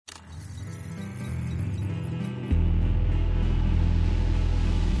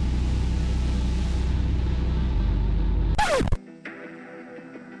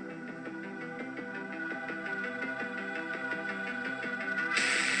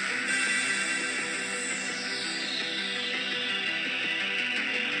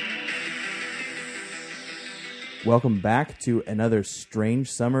Welcome back to another strange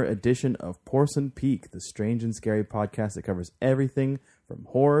summer edition of Porcelain Peak, the strange and scary podcast that covers everything from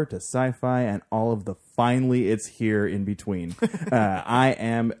horror to sci-fi and all of the finally it's here in between. I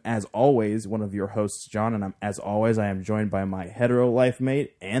am, as always, one of your hosts, John, and I am joined by my hetero life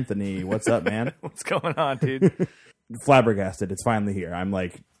mate, Anthony. What's up, man? What's going on, dude? Flabbergasted. It's finally here. I'm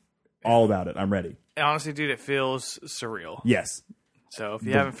like all about it. I'm ready. Honestly, dude, it feels surreal. Yes. So if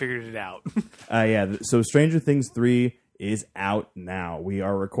you haven't figured it out. So Stranger Things 3 is out now. We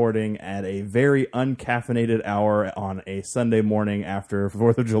are recording at a very uncaffeinated hour on a Sunday morning after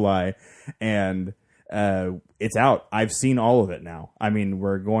 4th of July, and it's out. I've seen all of it now. I mean,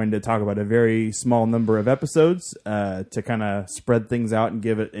 we're going to talk about a very small number of episodes to kind of spread things out and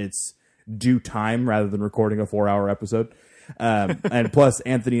give it its due time rather than recording a 4-hour episode. And plus,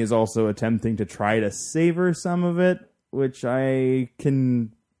 Anthony is also attempting to try to savor some of it, which I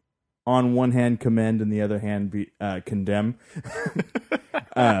can, on one hand, commend and the other hand condemn,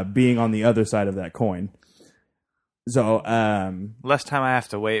 being on the other side of that coin. So, less time I have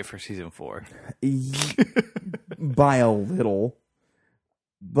to wait for season 4. By a little.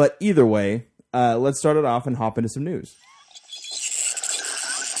 But either way, let's start it off and hop into some news.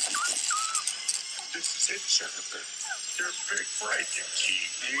 This is it, Jennifer. Your big breaking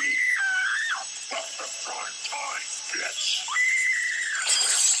TV. Welcome to prime time, bitch.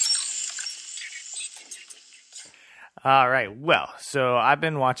 All right. Well, so I've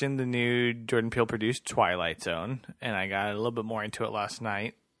been watching the new Jordan Peele produced Twilight Zone, and I got a little bit more into it last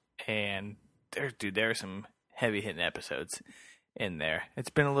night. And there are some heavy hitting episodes in there. It's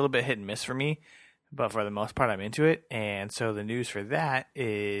been a little bit hit and miss for me, but for the most part, I'm into it. And so the news for that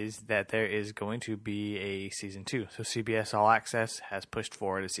is that there is going to be a season 2. So CBS All Access has pushed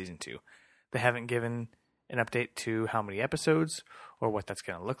forward a season 2. They haven't given an update to how many episodes or what that's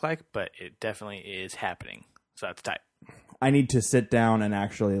going to look like, but it definitely is happening. So that's tight. I need to sit down and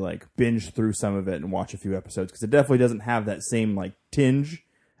actually like binge through some of it and watch a few episodes, because it definitely doesn't have that same like tinge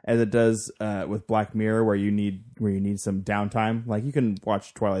as it does with Black Mirror, where you need some downtime. Like, you can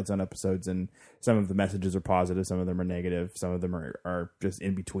watch Twilight Zone episodes and some of the messages are positive, some of them are negative, some of them are just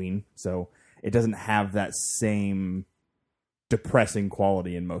in between. So it doesn't have that same depressing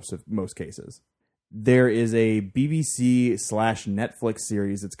quality in most cases. There is a BBC/Netflix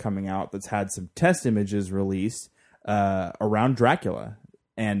series that's coming out that's had some test images released around Dracula,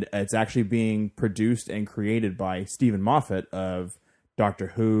 and it's actually being produced and created by Stephen Moffat of Doctor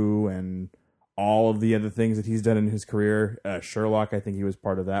Who and all of the other things that he's done in his career. Sherlock, I think he was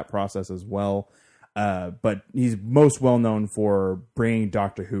part of that process as well. But he's most well known for bringing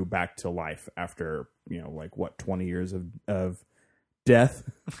Doctor Who back to life after 20 years of death.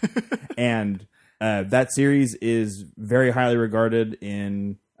 And that series is very highly regarded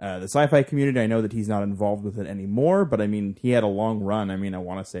in the sci-fi community. I know that he's not involved with it anymore, but I mean, he had a long run. I mean, I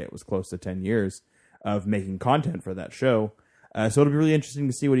want to say it was close to 10 years of making content for that show. So it'll be really interesting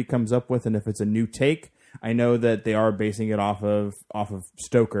to see what he comes up with and if it's a new take. I know that they are basing it off of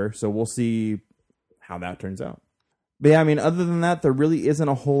Stoker, so we'll see how that turns out. But yeah, I mean, other than that, there really isn't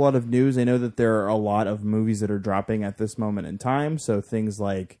a whole lot of news. I know that there are a lot of movies that are dropping at this moment in time. So things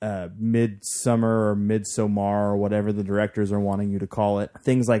like Midsummer or Midsommar or whatever the directors are wanting you to call it,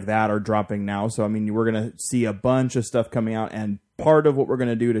 things like that are dropping now. So, I mean, we're going to see a bunch of stuff coming out. And part of what we're going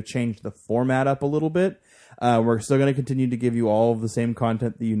to do to change the format up a little bit, we're still going to continue to give you all of the same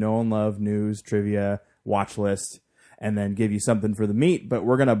content that you know and love, news, trivia, watch list, and then give you something for the meat. But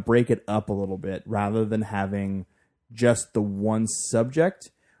we're going to break it up a little bit rather than having just the one subject.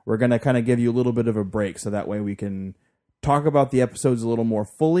 We're going to kind of give you a little bit of a break so that way we can talk about the episodes a little more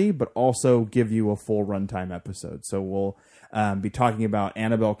fully, but also give you a full runtime episode. So we'll be talking about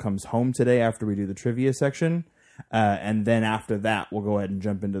Annabelle Comes Home today after we do the trivia section. And then after that, we'll go ahead and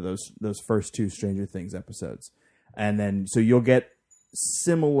jump into those first 2 Stranger Things episodes. And then, so you'll get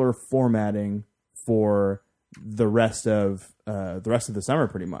similar formatting for the rest of the summer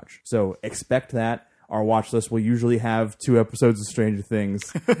pretty much. So expect that. Our watch list will usually have 2 episodes of Stranger Things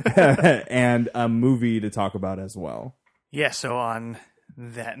and a movie to talk about as well. Yeah, so on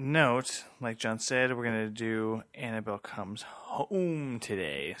that note, like John said, we're going to do Annabelle Comes Home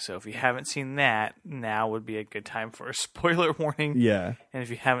today. So if you haven't seen that, now would be a good time for a spoiler warning. Yeah. And if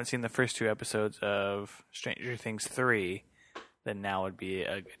you haven't seen the first 2 episodes of Stranger Things 3, then now would be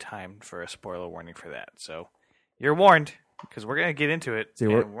a good time for a spoiler warning for that. So you're warned, because we're going to get into it,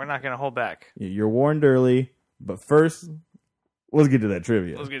 and we're not going to hold back. You're warned early, but first, let's get to that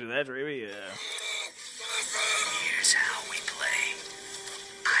trivia. Here's how we play.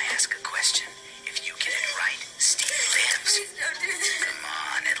 I ask a question. If you get it right, Steve lives. Come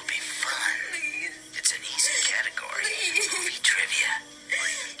on, it'll be fun. It's an easy category.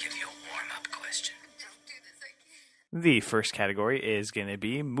 The first category is going to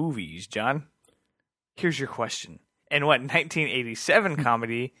be movies. John, here's your question. In what 1987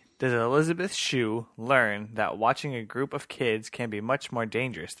 comedy does Elizabeth Shue learn that watching a group of kids can be much more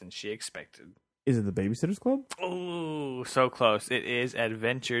dangerous than she expected? Is it the Babysitter's Club? Oh, so close. It is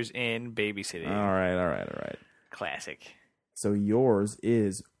Adventures in Babysitting. All right. Classic. So yours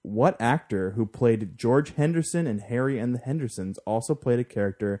is, what actor who played George Henderson in Harry and the Hendersons also played a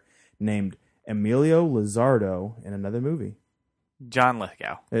character named Emilio Lizardo in another movie? John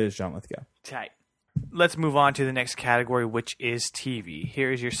Lithgow. It is John Lithgow. Tight. Let's move on to the next category, which is TV.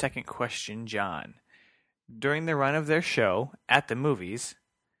 Here is your second question, John. During the run of their show at the movies,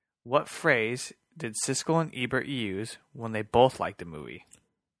 what phrase did Siskel and Ebert use when they both liked the movie?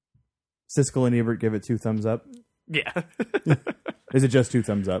 Siskel and Ebert give it 2 thumbs up. Yeah. Is it just 2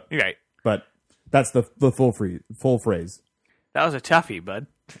 thumbs up? You're right. But that's the full phrase. That was a toughie, bud.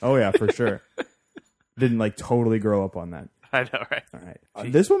 Oh yeah, for sure. Didn't totally grow up on that. I know, right? All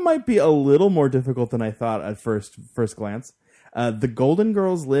right. This one might be a little more difficult than I thought at first glance. The Golden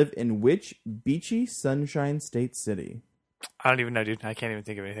Girls live in which beachy Sunshine State city? I don't even know, dude. I can't even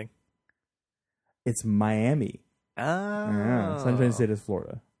think of anything. It's Miami. Oh. Yeah, Sunshine State is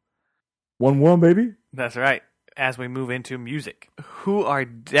Florida. 1-1, baby. That's right. As we move into music, who are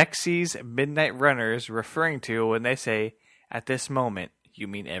Dexy's Midnight Runners referring to when they say, "At this moment, you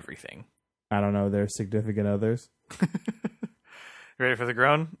mean everything"? I don't know. Their significant others. Ready for the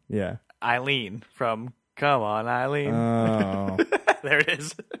groan? Yeah. Eileen from Come On, Eileen. Oh. There it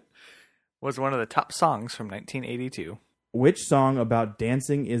is. Was one of the top songs from 1982. Which song about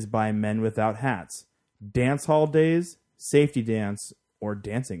dancing is by Men Without Hats? Dance Hall Days, Safety Dance, or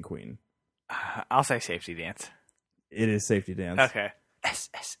Dancing Queen? I'll say Safety Dance. It is Safety Dance. Okay.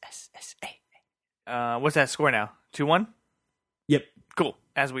 S-S-S-S-A. What's that score now? 2-1? Yep. Cool.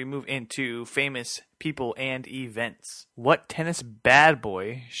 As we move into famous people and events, what tennis bad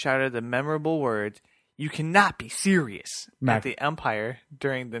boy shouted the memorable words, "You cannot be serious," at the umpire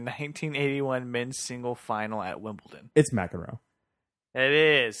during the 1981 men's single final at Wimbledon? It's McEnroe. It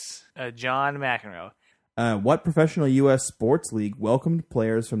is John McEnroe. What professional U.S. sports league welcomed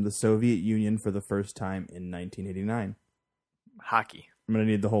players from the Soviet Union for the first time in 1989? Hockey. I'm going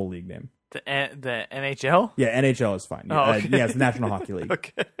to need the whole league name. The NHL? Yeah, NHL is fine. Oh, okay. Yeah, it's the National Hockey League.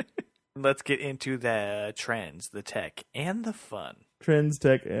 Okay. Let's get into the trends, the tech, and the fun. Trends,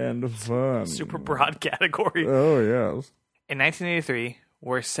 tech, and fun. Super broad category. Oh, yes. In 1983,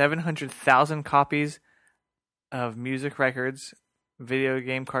 were 700,000 copies of music records, video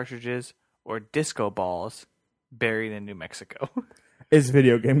game cartridges, or disco balls buried in New Mexico? It's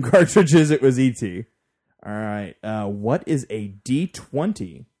video game cartridges. It was E.T. All right. What is a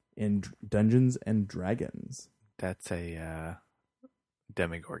D20 in Dungeons and Dragons? That's a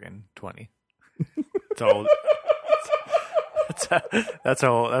Demogorgon 20. It's old. That's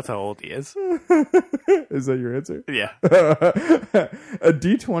how old he is. Is that your answer? Yeah. A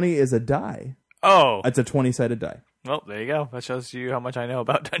D20 is a die. Oh. It's a 20-sided die. Well, there you go. That shows you how much I know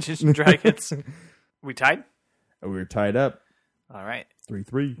about Dungeons and Dragons. We tied? We were tied up. All right.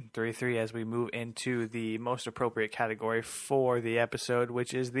 3-3. 3-3 as we move into the most appropriate category for the episode,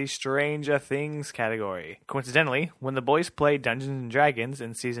 which is the Stranger Things category. Coincidentally, when the boys play Dungeons and Dragons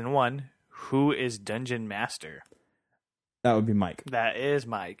in Season 1, who is Dungeon Master? That would be Mike. That is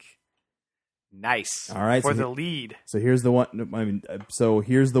Mike. Nice. All right. For the lead. So here's the one.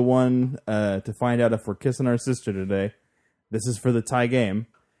 Here's the one to find out if we're kissing our sister today. This is for the tie game.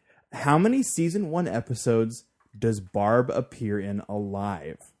 How many Season 1 episodes does Barb appear in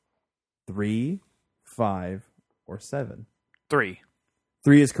alive? 3, 5, or 7? 3.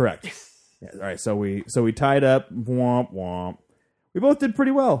 3 is correct. Yes. Yeah, all right, so we tied up. Womp womp. We both did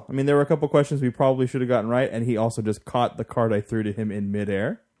pretty well. I mean, there were a couple questions we probably should have gotten right, and he also just caught the card I threw to him in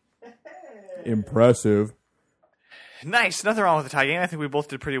midair. Impressive. Nice. Nothing wrong with the tie game. I think we both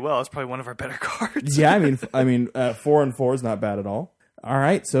did pretty well. It's probably one of our better cards. Yeah, I mean, 4 and 4 is not bad at all. All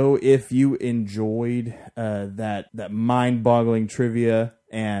right, so if you enjoyed that mind-boggling trivia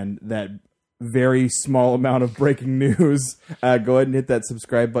and that very small amount of breaking news, go ahead and hit that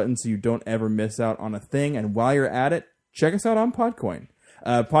subscribe button so you don't ever miss out on a thing. And while you're at it, check us out on Podcoin.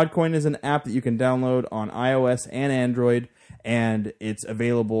 Podcoin is an app that you can download on iOS and Android, and it's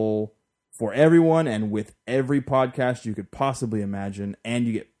available for everyone and with every podcast you could possibly imagine, and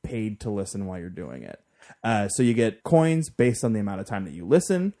you get paid to listen while you're doing it. So you get coins based on the amount of time that you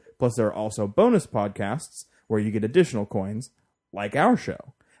listen, plus there are also bonus podcasts where you get additional coins, like our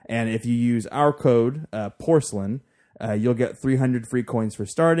show. And if you use our code, Porcelain, you'll get 300 free coins for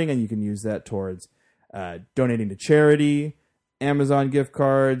starting, and you can use that towards donating to charity, Amazon gift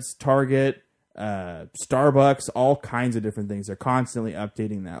cards, Target, Starbucks, all kinds of different things. They're constantly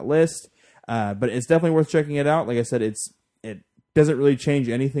updating that list. But it's definitely worth checking it out. Like I said, it doesn't really change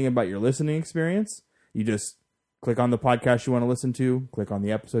anything about your listening experience. You just click on the podcast you want to listen to, click on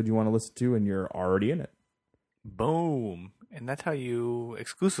the episode you want to listen to, and you're already in it. Boom. And that's how you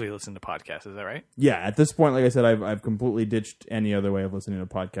exclusively listen to podcasts, is that right? Yeah, at this point, like I said, I've completely ditched any other way of listening to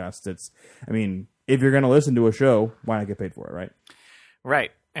podcasts. If you're going to listen to a show, why not get paid for it, right?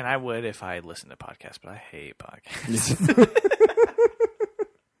 Right. And I would if I listened to podcasts, but I hate podcasts.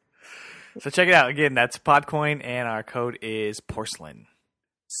 So check it out. Again, that's Podcoin, and our code is Porcelain.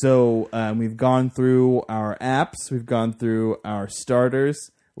 So we've gone through our apps. We've gone through our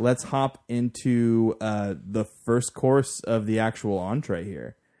starters. Let's hop into the first course of the actual entree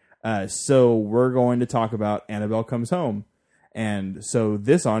here. So we're going to talk about Annabelle Comes Home. And so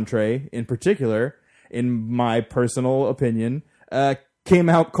this entree in particular, in my personal opinion, came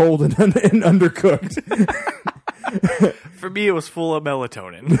out cold and undercooked. For me, it was full of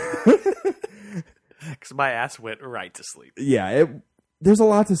melatonin. Because my ass went right to sleep. Yeah, there's a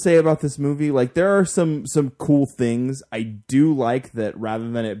lot to say about this movie. Like, there are some cool things. I do like that rather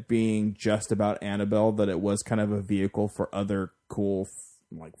than it being just about Annabelle, that it was kind of a vehicle for other cool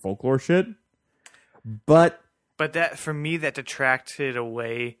like folklore shit. But that, for me, that detracted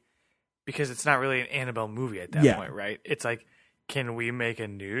away because it's not really an Annabelle movie at that point, right? It's like, can we make a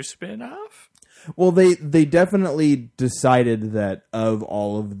new spin-off? Well, they definitely decided that of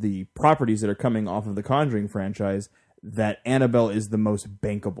all of the properties that are coming off of the Conjuring franchise, that Annabelle is the most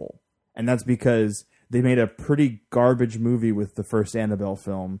bankable. And that's because they made a pretty garbage movie with the first Annabelle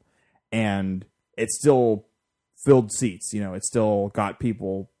film, and it still filled seats. You know, it still got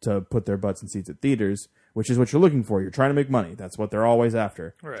people to put their butts in seats at theaters, which is what you're looking for. You're trying to make money. That's what they're always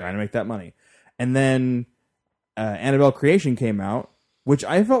after, trying to make that money. And then Annabelle Creation came out, which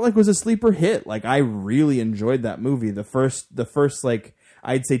I felt like was a sleeper hit. Like, I really enjoyed that movie. The first like,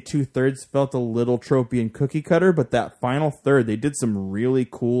 I'd say 2/3 felt a little tropey and cookie cutter, but that final third, they did some really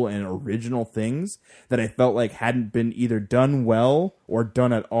cool and original things that I felt like hadn't been either done well or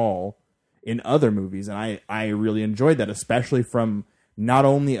done at all in other movies. And I really enjoyed that, especially from not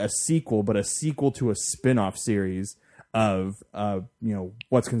only a sequel, but a sequel to a spin-off series of,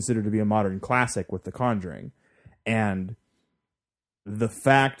 what's considered to be a modern classic with The Conjuring. And the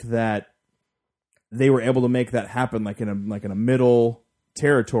fact that they were able to make that happen like in a middle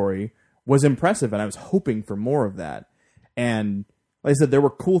territory was impressive, and I was hoping for more of that. And like I said, there were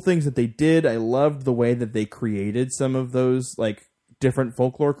cool things that they did. I loved the way that they created some of those like different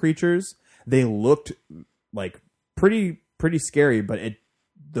folklore creatures. They looked like pretty scary, but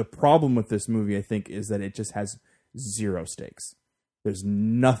the problem with this movie, I think, is that it just has zero stakes. There's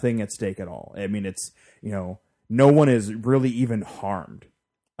nothing at stake at all. I mean, it's, no one is really even harmed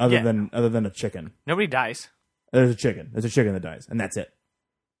other than a chicken. Nobody dies. There's a chicken. There's a chicken that dies, and that's it.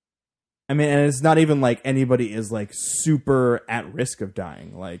 I mean, and it's not even like anybody is like super at risk of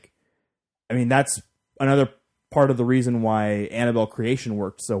dying. Like, I mean, that's another part of the reason why Annabelle Creation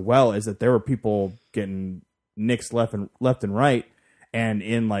worked so well, is that there were people getting nixed left and right, and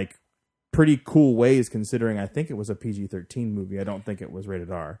in like pretty cool ways, considering I think it was a PG-13 movie. I don't think it was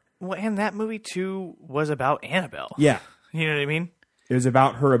rated R. Well, and that movie too was about Annabelle. Yeah. You know what I mean? It was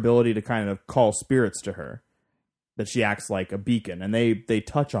about her ability to kind of call spirits to her, that she acts like a beacon, and they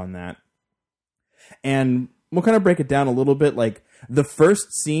touch on that. And we'll kind of break it down a little bit. Like, the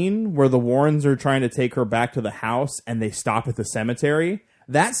first scene where the Warrens are trying to take her back to the house and they stop at the cemetery,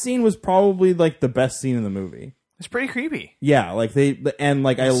 that scene was probably like the best scene in the movie. It's pretty creepy. Yeah, like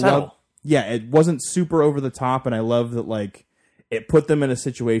I love. Yeah, it wasn't super over the top, and I love that like it put them in a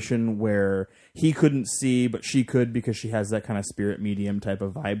situation where he couldn't see, but she could, because she has that kind of spirit medium type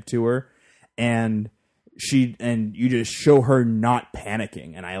of vibe to her, and you just show her not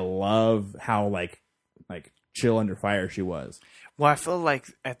panicking, and I love how like chill under fire she was. Well, I feel like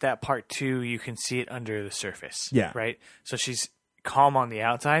at that part too, you can see it under the surface. Yeah. Right? So she's calm on the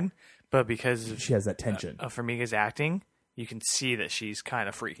outside, but because she has that tension of Farmiga's acting, you can see that she's kind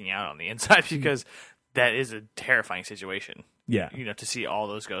of freaking out on the inside, because that is a terrifying situation. Yeah. To see all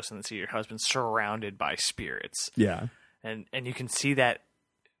those ghosts and to see your husband surrounded by spirits. Yeah. And you can see that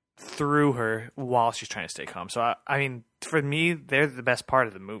through her while she's trying to stay calm. So, I mean, for me, they're the best part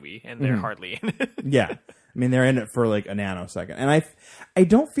of the movie, and they're hardly in it. Yeah. I mean, they're in it for like a nanosecond. And I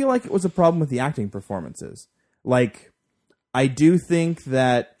don't feel like it was a problem with the acting performances. Like, I do think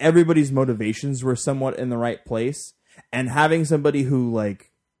that everybody's motivations were somewhat in the right place. And having somebody who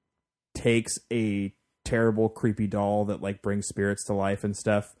like takes a terrible, creepy doll that like brings spirits to life and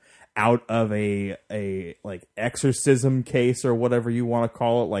stuff out of a like exorcism case or whatever you want to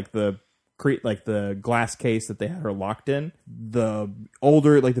call it, like the like the glass case that they had her locked in. The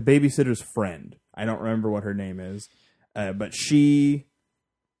older, like the babysitter's friend, I don't remember what her name is, but she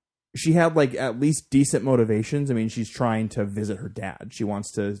had like at least decent motivations. I mean, she's trying to visit her dad. She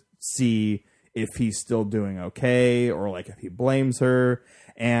wants to see if he's still doing okay or like if he blames her.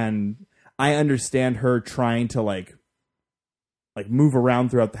 And I understand her trying to like move around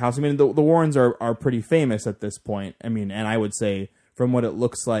throughout the house. I mean, the Warrens are pretty famous at this point. I mean, and I would say from what it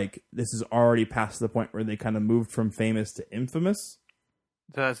looks like, this is already past the point where they kind of moved from famous to infamous.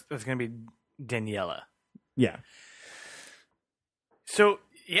 So that's going to be Daniela. Yeah. So,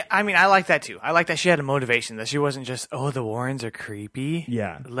 yeah, I mean, I like that too. I like that she had a motivation, that she wasn't just, oh, the Warrens are creepy.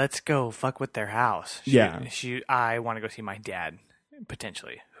 Yeah. Let's go fuck with their house. I want to go see my dad,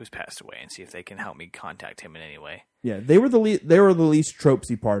 potentially, who's passed away, and see if they can help me contact him in any way. Yeah, they were the least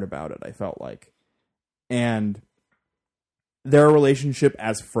tropesy part about it, I felt like. And their relationship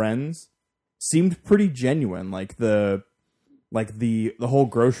as friends seemed pretty genuine. Like the whole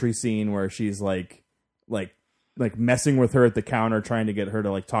grocery scene where she's like messing with her at the counter, trying to get her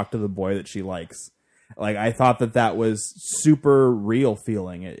to like talk to the boy that she likes. Like, I thought that was super real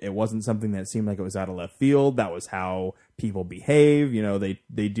feeling. It wasn't something that seemed like it was out of left field. That was how people behave. You know,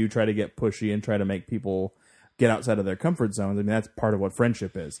 they do try to get pushy and try to make people get outside of their comfort zones. I mean, that's part of what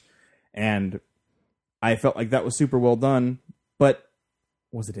friendship is. And I felt like that was super well done. But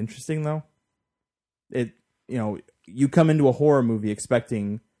was it interesting though? You come into a horror movie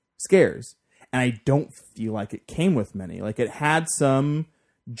expecting scares, and I don't feel like it came with many. Like, it had some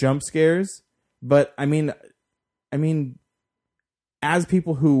jump scares, but I mean, as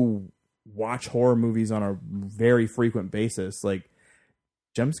people who watch horror movies on a very frequent basis, like,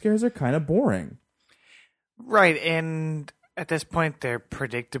 jump scares are kind of boring. Right, and at this point, they're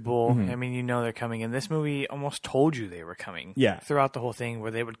predictable. Mm-hmm. I mean, you know they're coming. And this movie almost told you they were coming. Yeah. Throughout the whole thing,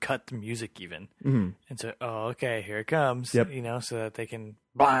 where they would cut the music even. Mm-hmm. And so, oh, okay, here it comes. Yep. You know, so that they can...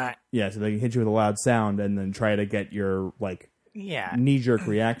 Blah. Yeah, so they can hit you with a loud sound and then try to get your, like, knee-jerk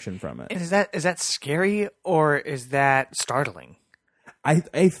reaction from it. And is that scary, or is that startling? I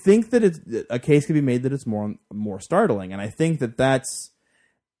think that a case could be made that it's more startling, and I think that that's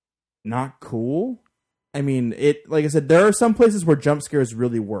not cool. I mean, like I said, there are some places where jump scares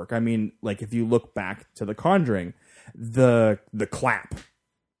really work. I mean, like, if you look back to The Conjuring, the clap,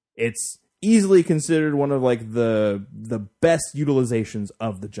 it's easily considered one of like the best utilizations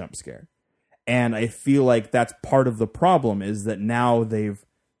of the jump scare. And I feel like that's part of the problem, is that now they've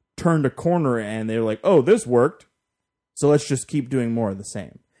turned a corner and they're like, oh, this worked, so let's just keep doing more of the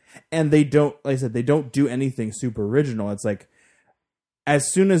same. And they don't, like I said, they don't do anything super original. It's like,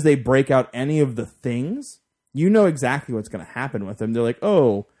 as soon as they break out any of the things, you know exactly what's going to happen with them. They're like,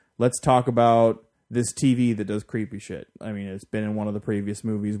 oh, let's talk about this TV that does creepy shit. I mean, it's been in one of the previous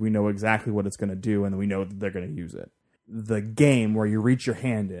movies. We know exactly what it's going to do, and we know that they're going to use it. The game where you reach your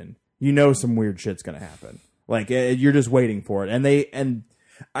hand in, you know some weird shit's going to happen. Like, you're just waiting for it. And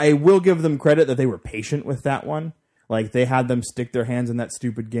I will give them credit that they were patient with that one. Like, they had them stick their hands in that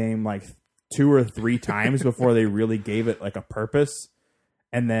stupid game like 2 or 3 times before they really gave it like a purpose.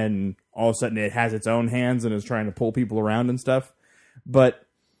 And then all of a sudden it has its own hands and is trying to pull people around and stuff. But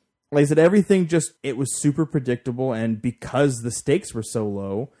like I said, everything just, it was super predictable. And because the stakes were so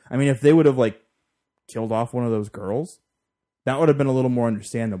low, I mean, if they would have like killed off one of those girls, that would have been a little more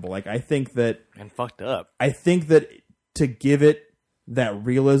understandable. Like, I think that... And fucked up. I think that to give it that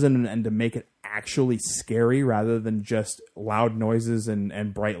realism and to make it actually scary rather than just loud noises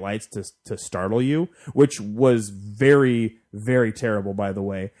and bright lights to startle you, which was very, very terrible, by the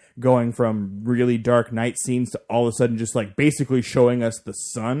way, going from really dark night scenes to all of a sudden just like basically showing us the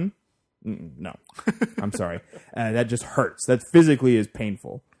sun. No, I'm sorry. That just hurts. That physically is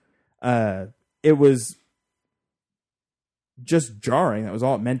painful. It was just jarring. That was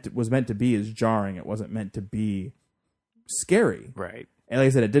all it was meant to be, is jarring. It wasn't meant to be scary. Right. And like I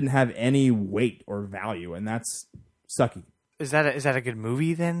said, it didn't have any weight or value, and that's sucky. Is that a good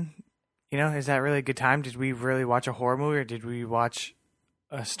movie then? You know, is that really a good time? Did we really watch a horror movie, or did we watch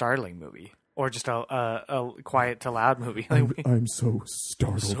a startling movie, or just a quiet to loud movie? Like, I'm so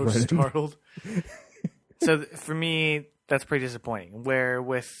startled. So right startled. So for me, that's pretty disappointing. Where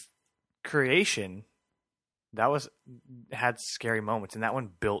with Creation, that had scary moments, and that one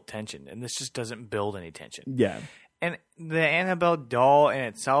built tension, and this just doesn't build any tension. Yeah. And the Annabelle doll in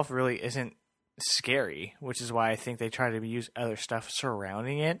itself really isn't scary, which is why I think they try to use other stuff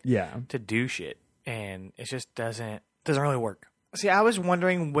surrounding it to do shit. And it just doesn't really work. See, I was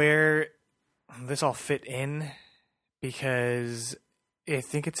wondering where this all fit in, because I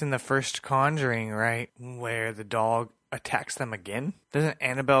think it's in the first Conjuring, right, where the dog attacks them again. Doesn't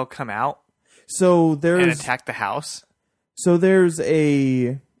Annabelle come out So and there's attack the house. so there's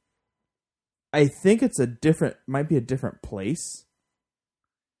a. I think it's might be a different place.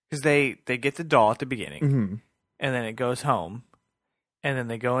 Because they get the doll at the beginning, Mm-hmm. and then it goes home, and then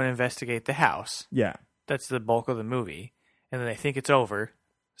they go and investigate the house. Yeah. That's the bulk of the movie. And then they think it's over,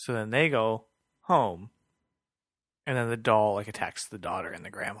 so then they go home, and then the doll like attacks the daughter and the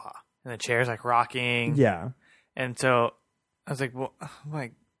grandma, and the chair's like rocking. Yeah. And so I was like, well,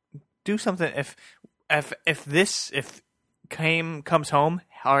 like, do something. If this comes home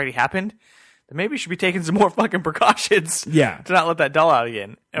already happened, then maybe you should be taking some more fucking precautions. Yeah. To not let that doll out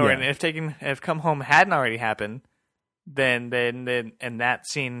again. Or Yeah. if come home hadn't already happened, then and that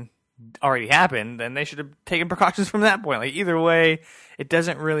scene already happened, then they should have taken precautions from that point. Like, either way, it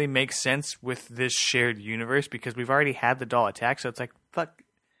doesn't really make sense with this shared universe because we've already had the doll attack. So it's like, fuck.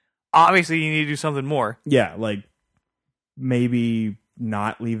 Obviously, you need to do something more. Yeah. Like maybe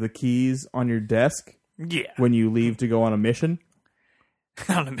not leave the keys on your desk Yeah, when you leave to go on a mission.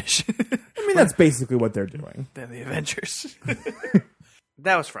 on a mission. I mean, that's basically what they're doing. Than the Avengers.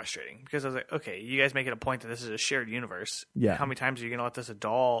 That was frustrating because I was like, okay, you guys make it a point that this is a shared universe. Yeah. How many times are you going to let this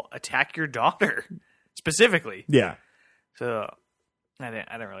doll attack your daughter specifically? Yeah. So I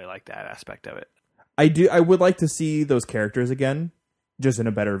didn't really like that aspect of it. I would like to see those characters again, just in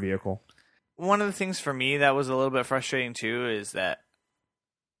a better vehicle. One of the things for me that was a little bit frustrating too is that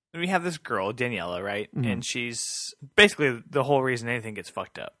we have this girl, Daniela, right? Mhm. And she's basically the whole reason anything gets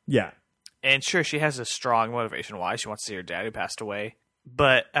fucked up. Yeah. And sure, she has a strong motivation why she wants to see her dad who passed away.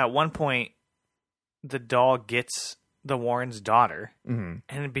 But at one point, the doll gets the Warren's daughter Mm-hmm.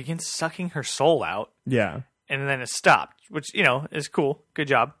 and it begins sucking her soul out. Yeah. And then it stopped, which, is cool. Good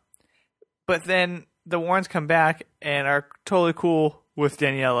job. But then the Warrens come back and are totally cool with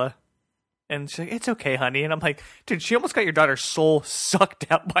Daniela. And she's like, it's okay, honey. And I'm like, dude, she almost got your daughter's soul sucked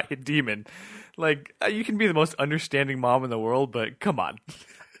out by a demon. Like, you can be the most understanding mom in the world, but come on.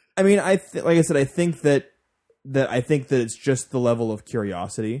 I mean, like I said, I think that it's just the level of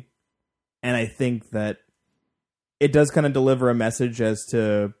curiosity, and I think that it does kind of deliver a message as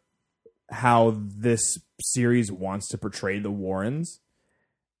to how this series wants to portray the Warrens.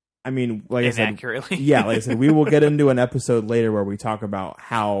 I mean, like I said, Inaccurately. yeah, like I said, we will get into an episode later where we talk about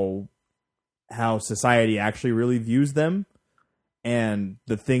how society actually really views them and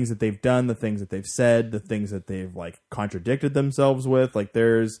the things that they've done, the things that they've said, the things that they've like contradicted themselves with. Like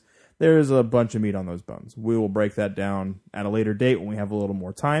there's a bunch of meat on those bones. We will break that down at a later date when we have a little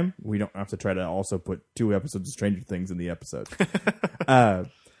more time. We don't have to try to also put 2 episodes of Stranger Things in the episode.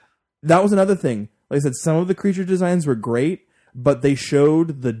 That was another thing. Like I said, some of the creature designs were great, but they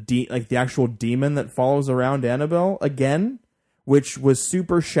showed the actual demon that follows around Annabelle again, which was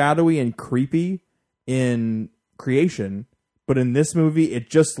super shadowy and creepy in creation. But in this movie, it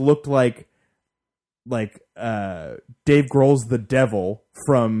just looked like Dave Grohl's The Devil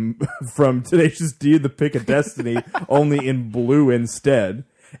from Tenacious D and the Pick of Destiny, only in blue instead.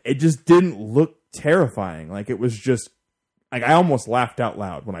 It just didn't look terrifying. Like it was just like I almost laughed out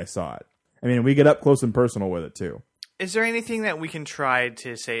loud when I saw it. I mean, we get up close and personal with it too. Is there anything that we can try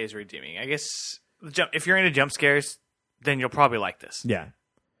to say is redeeming? I guess if you're into jump scares, then you'll probably like this. Yeah.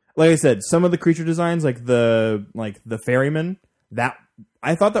 Like I said, some of the creature designs, like the ferryman, that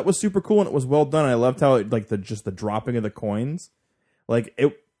I thought that was super cool and it was well done. I loved how it, like the dropping of the coins, like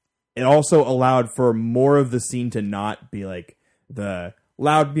it also allowed for more of the scene to not be like the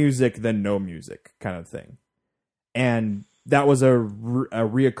loud music then no music kind of thing, and that was a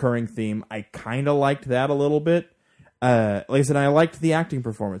reoccurring theme. I kind of liked that a little bit. Like I said, I liked the acting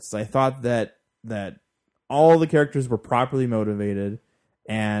performances. I thought that all the characters were properly motivated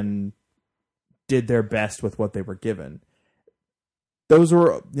and did their best with what they were given. Those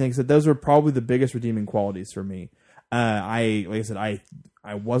were, like I said, those were probably the biggest redeeming qualities for me. I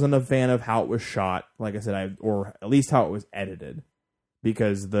wasn't a fan of how it was shot. Like I said, or at least how it was edited,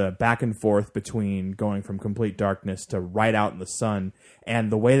 because the back and forth between going from complete darkness to right out in the sun,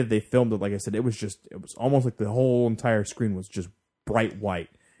 and the way that they filmed it, like I said, it was almost like the whole entire screen was just bright white,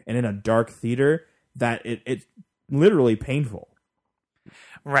 and in a dark theater, that it's literally painful.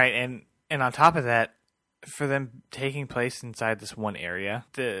 Right, and on top of that, for them taking place inside this one area,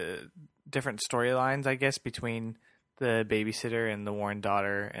 the different storylines, I guess, between the babysitter and the Warren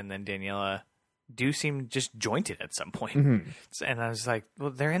daughter and then Daniela do seem just jointed at some point. Mm-hmm. And I was like,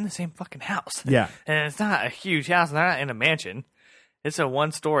 well, they're in the same fucking house. Yeah. And it's not a huge house. They're not in a mansion. It's a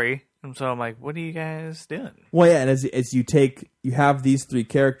one story. And so I'm like, what are you guys doing? Well, yeah, and as you have these 3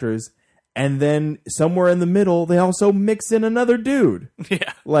 characters, And then somewhere in the middle, they also mix in another dude.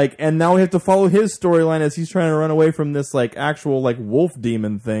 Yeah. Like, and now we have to follow his storyline as he's trying to run away from this, like, actual, like, wolf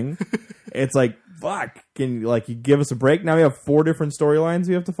demon thing. It's like, fuck. Can you give us a break? Now we have 4 different storylines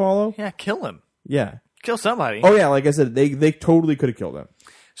we have to follow? Yeah, kill him. Yeah. Kill somebody. Oh, yeah, like I said, they totally could have killed him.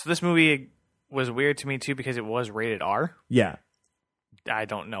 So this movie was weird to me, too, because it was rated R. Yeah. I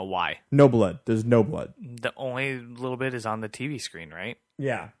don't know why. No blood. There's no blood. The only little bit is on the TV screen, right?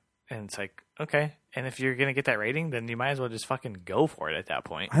 Yeah. And it's like, okay. And if you're going to get that rating, then you might as well just fucking go for it at that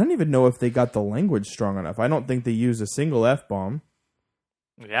point. I don't even know if they got the language strong enough. I don't think they used a single F-bomb.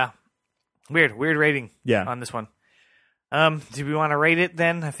 Yeah. Weird rating Yeah. on this one. Do we want to rate it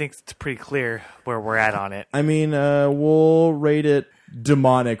then? I think it's pretty clear where we're at on it. I mean, we'll rate it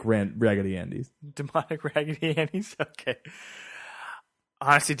demonic Raggedy Andy's. Demonic Raggedy Andy's? Okay.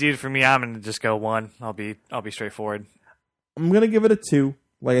 Honestly, dude, for me, I'm going to just go 1. I'll be straightforward. I'm going to give it a 2.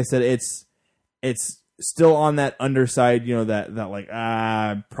 Like I said, it's still on that underside, that like,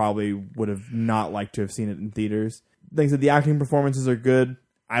 I probably would have not liked to have seen it in theaters. Like I said, the acting performances are good.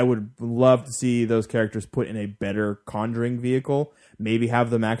 I would love to see those characters put in a better Conjuring vehicle. Maybe have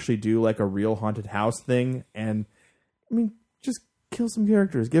them actually do like a real haunted house thing. And, I mean, just kill some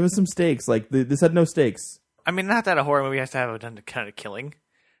characters. Give us some stakes. Like, this had no stakes. I mean, not that a horror movie has to have a ton of killing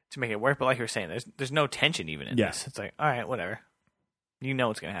to make it work, but like you were saying, there's no tension even in this. It's like, all right, whatever. You know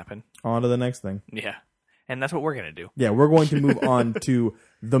what's going to happen. On to the next thing. Yeah. And that's what we're going to do. Yeah, we're going to move on to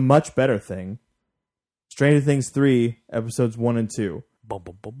the much better thing. Stranger Things 3, episodes 1 and 2. Bum,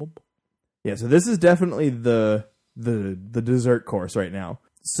 bum, bum, bum. Yeah, so this is definitely the dessert course right now.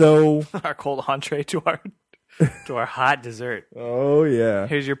 So Our cold entree to our hot dessert. oh yeah.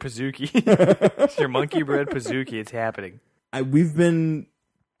 Here's your Pizookie. It's your monkey bread Pizookie. It's happening. We've been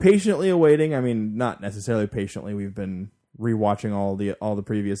patiently awaiting. I mean, not necessarily patiently. We've been rewatching all the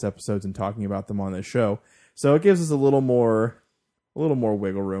previous episodes and talking about them on this show. So it gives us a little more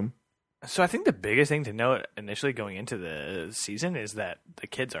wiggle room. So I think the biggest thing to note initially going into the season is that the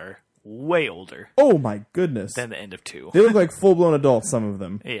kids are way older Oh my goodness. than the end of 2. They look like full-blown adults, some of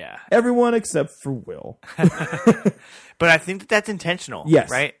them. Yeah. Everyone except for Will. But I think that's intentional. Yes.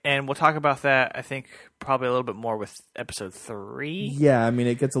 Right? And we'll talk about that, I think, probably a little bit more with episode 3. Yeah, I mean,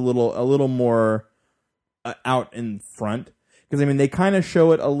 it gets a little more out in front. Because, I mean, they kind of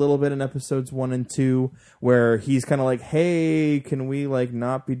show it a little bit in episodes 1 and 2, where he's kind of like, hey, can we, like,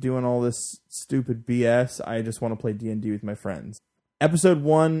 not be doing all this stupid BS? I just want to play D&D with my friends. Episode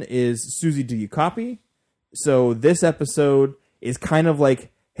 1 is Susie, Do You Copy? So this episode is kind of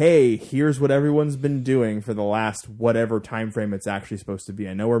like, hey, here's what everyone's been doing for the last whatever time frame it's actually supposed to be.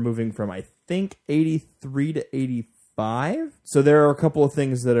 I know we're moving from, I think, 83 to 85. So there are a couple of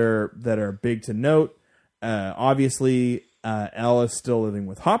things that are big to note. Obviously, Elle is still living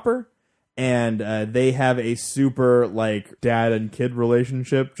with Hopper, and they have a super like dad and kid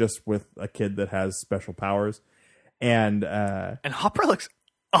relationship, just with a kid that has special powers. And Hopper looks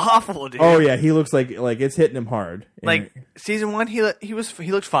awful, dude. oh yeah, he looks like it's hitting him hard. Like season 1, he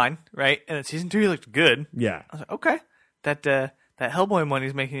looked fine, right? And then season 2, he looked good. yeah, I was like, okay, that Hellboy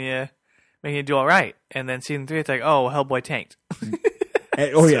money's making you do all right. And then season 3, it's like, oh, Hellboy tanked.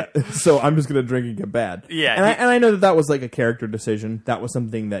 oh yeah. So I'm just gonna drink and get bad. Yeah, and I know that was like a character decision. That was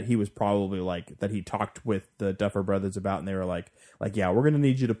something that he was probably like that he talked with the Duffer Brothers about, and they were like yeah, we're gonna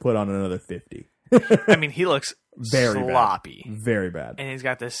need you to put on another 50. I mean, he looks Very sloppy. bad. Very bad. And he's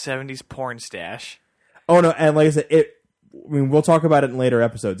got this 70s porn stash. Oh no, and like I said, I mean, we'll talk about it in later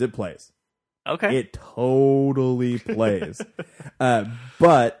episodes. It plays. Okay. It totally plays.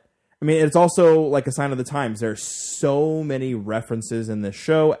 But I mean, it's also like a sign of the times. There's so many references in this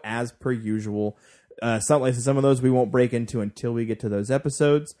show, as per usual. Some of those we won't break into until we get to those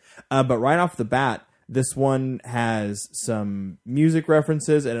episodes. But right off the bat, this one has some music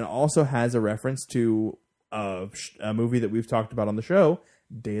references, and it also has a reference to a movie that we've talked about on the show,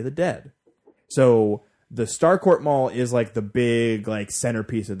 Day of the Dead. So the Starcourt Mall is like the big like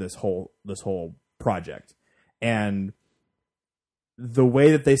centerpiece of this whole project, and the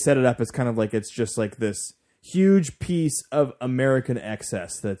way that they set it up is kind of like it's just like this huge piece of American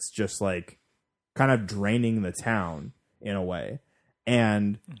excess that's just like kind of draining the town in a way.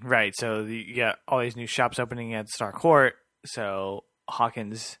 And right, so you got all these new shops opening at Starcourt, so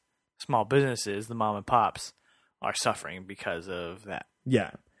Hawkins' small businesses, the mom and pops, are suffering because of that.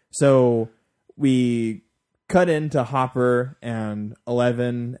 yeah, so we cut into Hopper and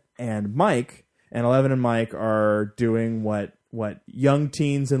Eleven and Mike, and Eleven and Mike are doing what young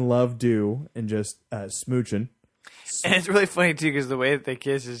teens in love do, and just smooching. And it's really funny too, because the way that they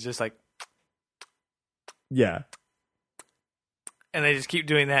kiss is just like, Yeah. and they just keep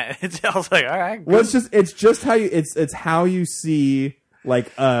doing that. I was like, all right. Well, it's just how it's how you see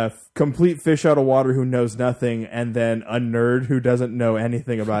like a complete fish out of water who knows nothing, and then a nerd who doesn't know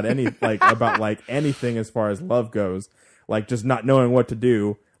anything about anything as far as love goes, like just not knowing what to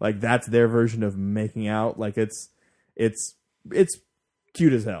do. Like that's their version of making out. Like it's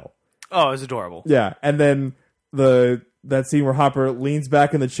cute as hell. Oh, it was adorable. Yeah, and then that scene where Hopper leans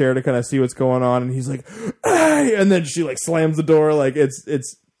back in the chair to kind of see what's going on, and he's like, "Hey!" And then she like slams the door. Like it's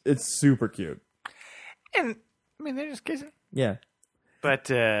super cute. And I mean, they're just kissing. Yeah, but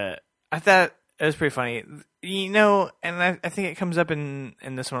I thought it was pretty funny. And I think it comes up in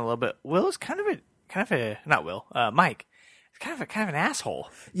this one a little bit. Will is kind of a not Will, Mike. It's kind of an asshole.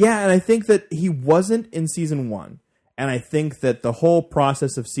 Yeah, and I think that he wasn't in season 1. And I think that the whole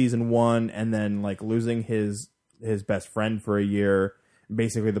process of season 1 and then like losing his best friend for a year,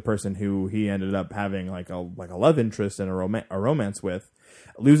 basically the person who he ended up having like a love interest and a romance with,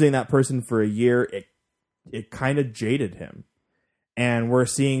 losing that person for a year, it kind of jaded him. And we're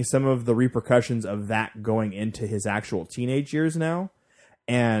seeing some of the repercussions of that going into his actual teenage years now.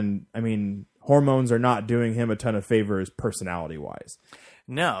 And I mean, hormones are not doing him a ton of favors personality-wise.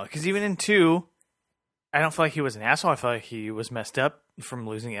 No, because even in 2, I don't feel like he was an asshole. I feel like he was messed up from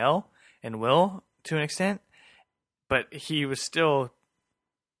losing Elle and Will to an extent. But he was still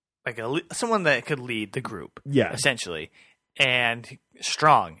like someone that could lead the group, essentially. And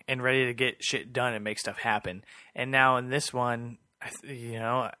strong and ready to get shit done and make stuff happen. And now in this one,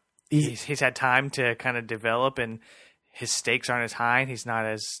 he's had time to kind of develop, and his stakes aren't as high, and he's not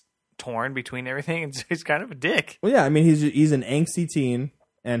as torn between everything, and so he's kind of a dick. Well, yeah, I mean, he's an angsty teen,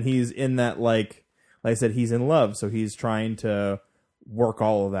 and he's in that like I said, he's in love, so he's trying to work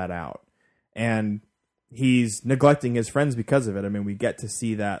all of that out, and he's neglecting his friends because of it. I mean, we get to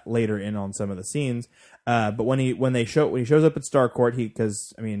see that later in on some of the scenes, but when he shows up at Starcourt,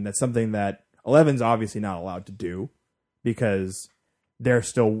 because I mean that's something that Eleven's obviously not allowed to do because they're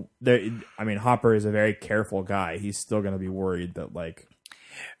still there. I mean, Hopper is a very careful guy. He's still going to be worried that like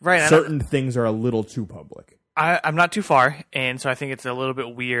certain things are a little too public. I'm not too far, and so I think it's a little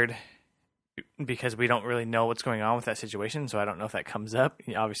bit weird because we don't really know what's going on with that situation. So I don't know if that comes up.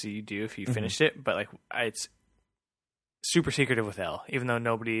 Obviously, you do if you finished it, but like it's super secretive with Elle, even though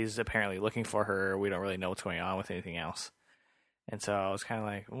nobody's apparently looking for her. We don't really know what's going on with anything else, and so I was kind of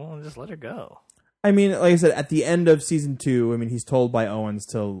like, well, just let her go. I mean, like I said, at the end of season 2, I mean, he's told by Owens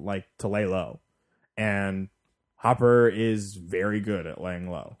to lay low, and Hopper is very good at laying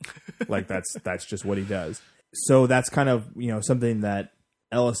low. Like that's just what he does. So that's kind of, something that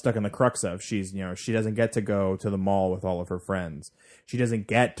Ella's stuck in the crux of. She's, she doesn't get to go to the mall with all of her friends. She doesn't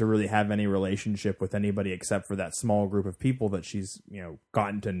get to really have any relationship with anybody except for that small group of people that she's,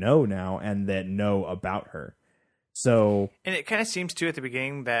 gotten to know now and that know about her. So, and it kind of seems too at the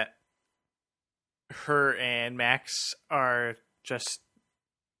beginning that her and Max are just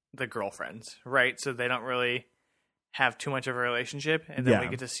the girlfriends, right? So they don't really have too much of a relationship, and then we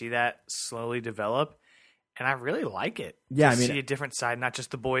get to see that slowly develop. And I really like it. Yeah, to see a different side, not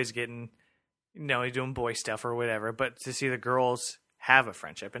just the boys getting, doing boy stuff or whatever, but to see the girls have a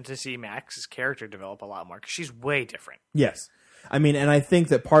friendship and to see Max's character develop a lot more because she's way different. Yes. I mean, and I think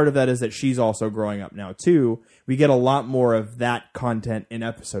that part of that is that she's also growing up now, too. We get a lot more of that content in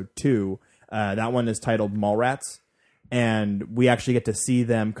episode 2. That one is titled Mallrats, and we actually get to see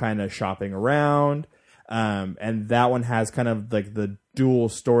them kind of shopping around. And that one has kind of like the dual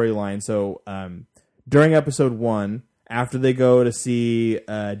storyline. So, during episode 1, after they go to see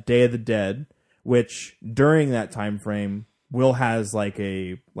Day of the Dead, which during that time frame, Will has like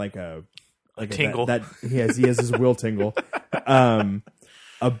a tingle. He has his Will tingle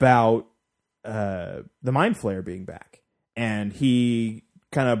about the Mind Flayer being back, and he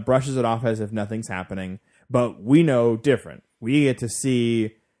kind of brushes it off as if nothing's happening. But we know different. We get to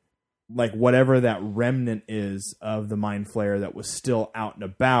see like whatever that remnant is of the Mind Flayer that was still out and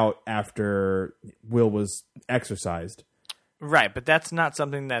about after Will was exorcised. Right, but that's not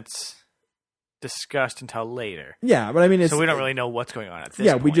something that's discussed until later. Yeah, but I mean, so we don't really know what's going on at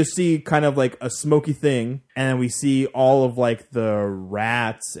this point. We just see kind of like a smoky thing, and then we see all of like the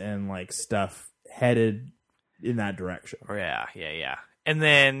rats and like stuff headed in that direction. Yeah. And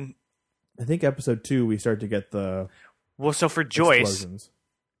then I think episode 2 we start to get the so for Joyce, explosions.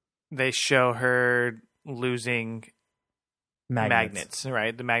 They show her losing magnets,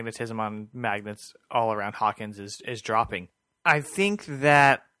 right? The magnetism on magnets all around Hawkins is dropping. I think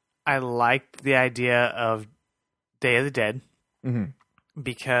that I liked the idea of Day of the Dead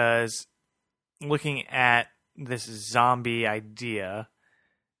because looking at this zombie idea,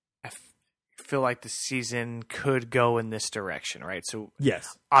 I feel like the season could go in this direction, right? So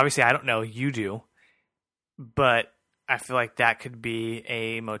Yes. obviously, I don't know, you do, but I feel like that could be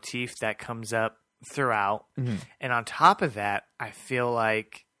a motif that comes up throughout. Mm-hmm. And on top of that, I feel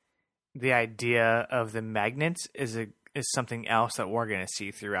like the idea of the magnets is something else that we're going to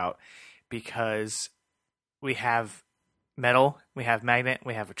see throughout, because we have metal, we have magnet,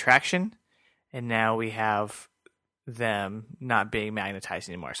 we have attraction, and now we have them not being magnetized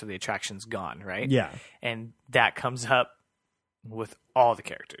anymore. So the attraction's gone, right? Yeah. And that comes up with all the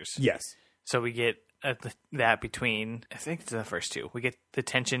characters. Yes. So we get that between, I think it's the first two. We get the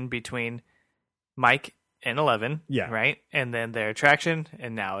tension between Mike and 11, Yeah. right? And then their attraction,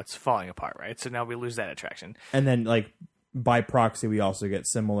 and now it's falling apart, right? So now we lose that attraction. And then, like, by proxy, we also get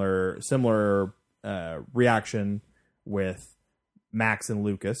similar reaction with Max and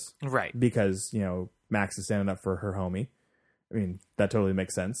Lucas, Right. because, you know, Max is standing up for her homie. I mean, that totally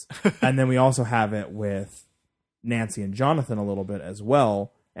makes sense. And then we also have it with Nancy and Jonathan a little bit as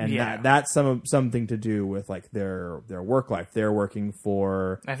well. And Yeah. that's something to do with, like, their work life. They're working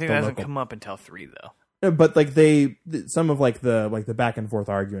for I think the that doesn't local- come up until 3, though. But like some of the back and forth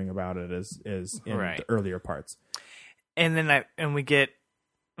arguing about it is in Right. the earlier parts. And then we get,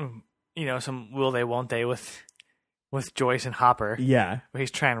 some will they, won't they with Joyce and Hopper. Yeah. Where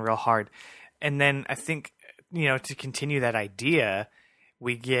he's trying real hard. And then I think, to continue that idea,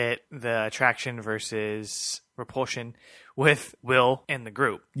 we get the attraction versus repulsion with Will and the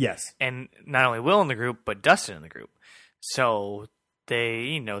group. Yes. And not only Will in the group, but Dustin in the group. So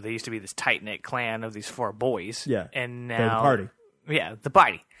they used to be this tight-knit clan of these 4 boys. Yeah. And The now... party. Yeah, the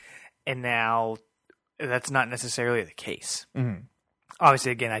party. And now that's not necessarily the case. Mm-hmm.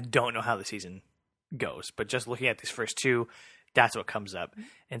 Obviously, again, I don't know how the season goes, but just looking at these first 2, that's what comes up.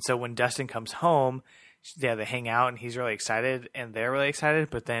 And so when Dustin comes home, they hang out, and he's really excited, and they're really excited,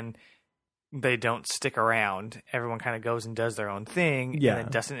 but then they don't stick around. Everyone kind of goes and does their own thing, Yeah. and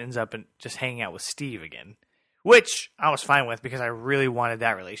then Dustin ends up just hanging out with Steve again, which I was fine with because I really wanted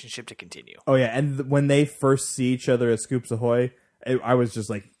that relationship to continue. Oh yeah, and when they first see each other at Scoops Ahoy, I was just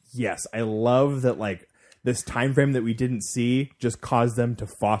like, yes, I love that. Like, this time frame that we didn't see just caused them to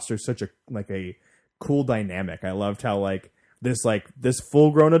foster such a cool dynamic. I loved how this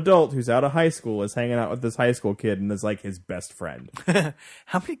full grown adult who's out of high school is hanging out with this high school kid and is like his best friend.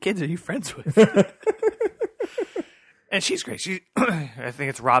 How many kids are you friends with? And she's great. I think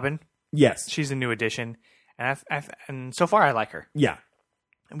it's Robin. Yes. She's a new addition, and so far I like her. Yeah.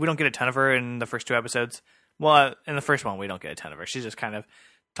 We don't get a ton of her in the first 2 episodes. Well, in the first one, we don't get a ton of her. She just kind of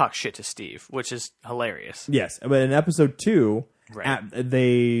talks shit to Steve, which is hilarious. Yes, but in episode 2, Right.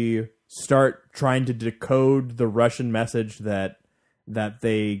 They start trying to decode the Russian message that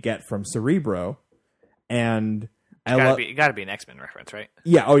they get from Cerebro, and It gotta be an X-Men reference, right?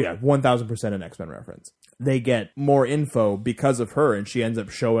 yeah, 1000% an X-Men reference. They get more info because of her, and she ends up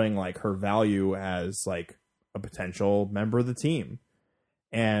showing like her value as like a potential member of the team.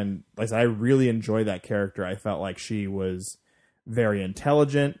 And like I said, I really enjoy that character. I felt like she was very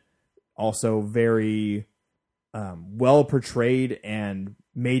intelligent, also very well portrayed, and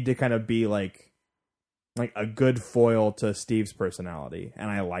made to kind of be like a good foil to Steve's personality, and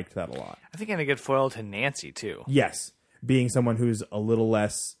I liked that a lot. I think and a good foil to Nancy too. Yes, being someone who's a little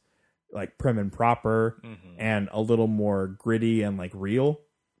less like prim and proper, and a little more gritty and like real,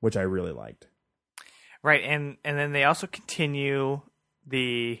 which I really liked. Right, and then they also continue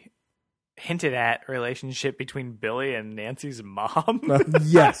the hinted at relationship between Billy and Nancy's mom.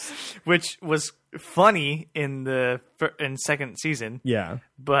 Yes. Which was funny in second season, Yeah.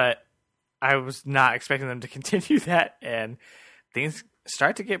 but I was not expecting them to continue that, and things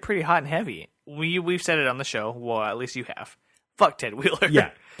start to get pretty hot and heavy. We've said it on the show. Well, at least you have. Fuck Ted Wheeler.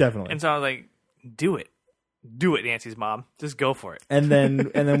 Yeah, definitely. And so I was like, do it, Nancy's mom. Just go for it. And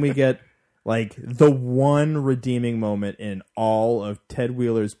then we get like the one redeeming moment in all of Ted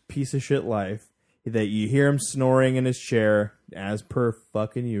Wheeler's piece of shit life, that you hear him snoring in his chair, as per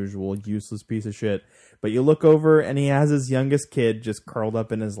fucking usual, useless piece of shit. But you look over and he has his youngest kid just curled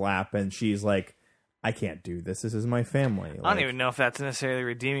up in his lap, and she's like, I can't do this. This is my family. I don't even know if that's necessarily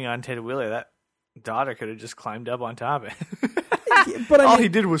redeeming on Ted Wheeler. That daughter could have just climbed up on top of it. But all he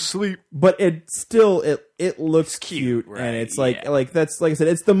did was sleep. But it still it looks cute, right, and it's yeah. like that's like I said,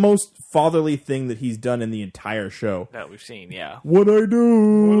 it's the most fatherly thing that he's done in the entire show. That we've seen, yeah. What I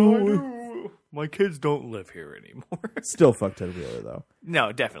do? My kids don't live here anymore. Still fuck Ted Wheeler though.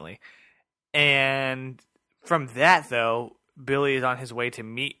 No, definitely. And from that, though, Billy is on his way to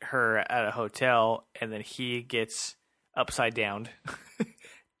meet her at a hotel, and then he gets upside down.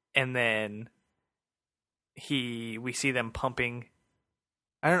 And then we see them pumping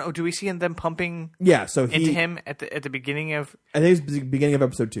I don't know. Do we see them pumping Yeah, so into him at the beginning of? I think it's the beginning of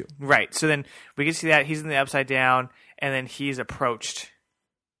episode 2. Right. So then we can see that he's in the Upside Down, and then he's approached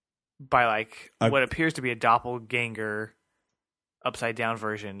by like what appears to be a doppelganger Upside Down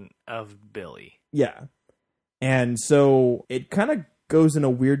version of Billy. Yeah. And so it kind of goes in a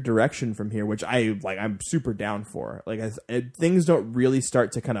weird direction from here, which I'm super down for. Like things don't really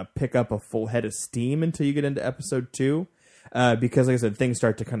start to kind of pick up a full head of steam until you get into episode 2. Because, like I said, things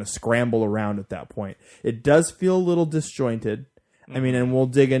start to kind of scramble around at that point. It does feel a little disjointed. I mean, and we'll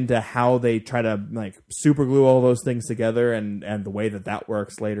dig into how they try to like super glue all those things together and the way that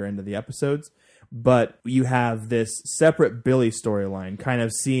works later into the episodes. But you have this separate Billy storyline kind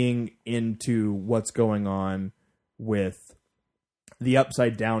of seeing into what's going on with the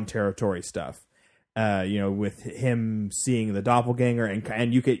Upside Down territory stuff. With him seeing the doppelganger,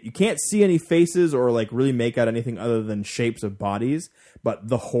 and you can't see any faces or like really make out anything other than shapes of bodies, but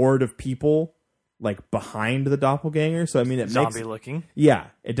the horde of people like behind the doppelganger. So I mean, it zombie makes looking. Yeah,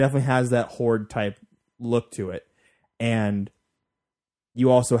 it definitely has that horde type look to it, and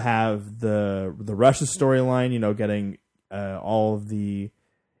you also have the Russia storyline. Getting all of the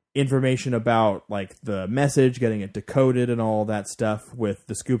information about like the message, getting it decoded, and all that stuff with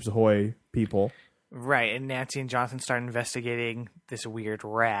the Scoops Ahoy people. Right, and Nancy and Jonathan start investigating this weird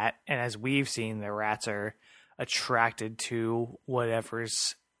rat, and as we've seen, the rats are attracted to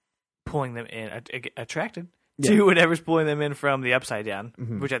whatever's pulling them in. To whatever's pulling them in from the Upside Down,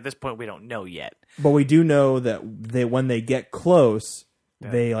 which at this point we don't know yet. But we do know that when they get close,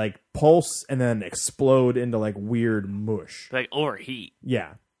 they like pulse and then explode into like weird mush, Like or heat.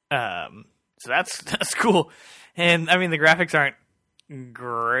 Yeah. So that's cool, and I mean the graphics aren't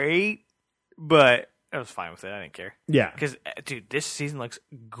great. But I was fine with it. I didn't care. Yeah. Because, dude, this season looks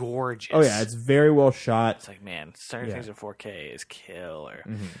gorgeous. Oh, yeah. It's very well shot. It's like, man, certain things in 4K is killer.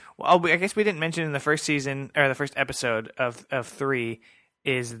 Mm-hmm. Well, I guess we didn't mention in the first season, or the first episode of 3,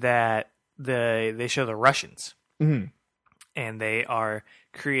 is that they show the Russians. Mm-hmm. And they are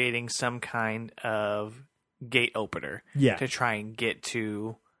creating some kind of gate opener to try and get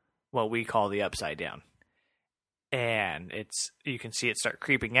to what we call the Upside Down. And you can see it start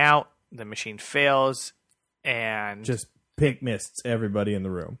creeping out. The machine fails, and just pink mists everybody in the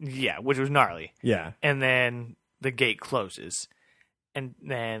room. Yeah, which was gnarly. Yeah. And then the gate closes. And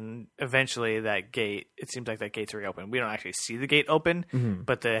then eventually it seems like that gate's reopened. We don't actually see the gate open,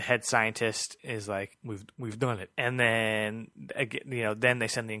 but the head scientist is like, we've done it. And then, then they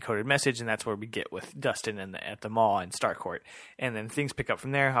send the encoded message, and that's where we get with Dustin at the mall and Starcourt. And then things pick up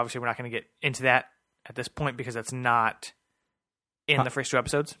from there. Obviously, we're not going to get into that at this point because that's not in the first 2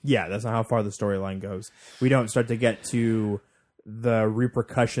 episodes. Yeah, that's not how far the storyline goes. We don't start to get to the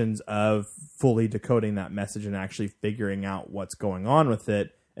repercussions of fully decoding that message and actually figuring out what's going on with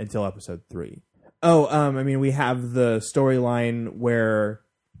it until episode 3. We have the storyline where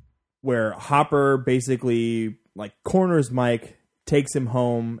Hopper basically like corners Mike, takes him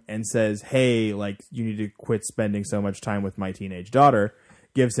home and says, "Hey, like you need to quit spending so much time with my teenage daughter."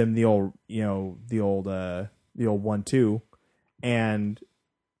 Gives him the old 1-2. And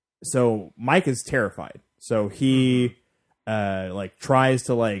so Mike is terrified. So he tries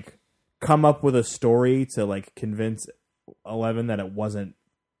to like come up with a story to like convince 11 that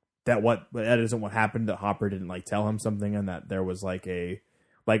that isn't what happened, that Hopper didn't like tell him something, and that there was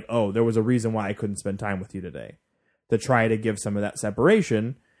there was a reason why I couldn't spend time with you today, to try to give some of that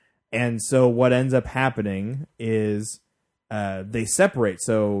separation. And so what ends up happening is they separate.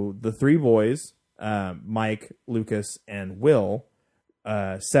 So the 3 boys, Mike, Lucas, and Will,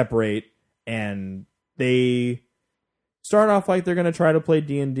 separate, and they start off like they're going to try to play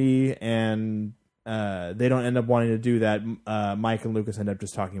D&D, and they don't end up wanting to do that. Mike and Lucas end up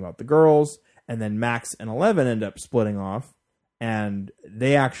just talking about the girls, and then Max and 11 end up splitting off, and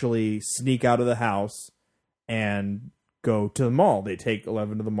they actually sneak out of the house and go to the mall. They take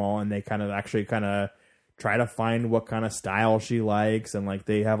 11 to the mall, and they kind of try to find what kind of style she likes, and like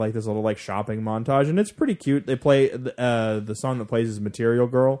they have like this little like shopping montage, and it's pretty cute. They play the song that plays is Material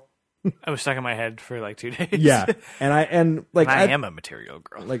Girl. I was stuck in my head for like 2 days. Yeah, and I am a Material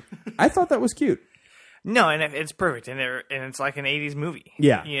Girl. Like I thought that was cute. No, and it's perfect, and it's like an 80s movie.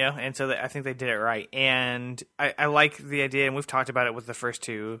 Yeah, and so I think they did it right, and I like the idea, and we've talked about it with the first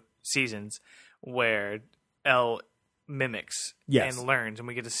 2 seasons where Elle mimics and learns, and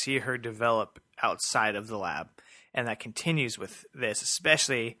we get to see her develop outside of the lab, and that continues with this,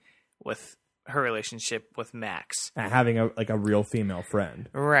 especially with her relationship with Max, having a real female friend,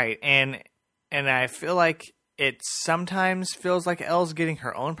 right? And I feel like it sometimes feels like Elle's getting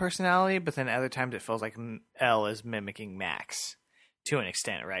her own personality, but then other times it feels like Elle is mimicking Max. to an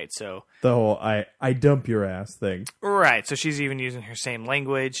extent, right? So The whole I dump your ass thing. right, so she's even using her same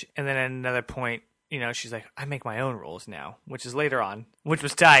language, and then at another point, she's like, I make my own rules now, which is later on, which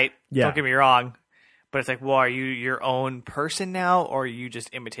was tight. Yeah. Don't get me wrong, but it's like, well, are you your own person now, or are you just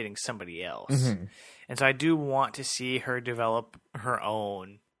imitating somebody else? Mm-hmm. And so I do want to see her develop her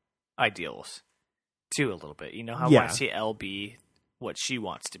own ideals too a little bit. I want to see Elle be what she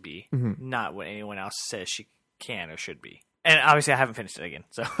wants to be, not what anyone else says she can or should be. And obviously, I haven't finished it again,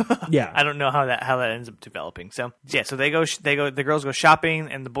 so Yeah. I don't know how that ends up developing. So yeah, so the girls go shopping,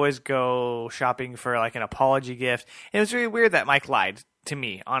 and the boys go shopping for like an apology gift. And it was really weird that Mike lied to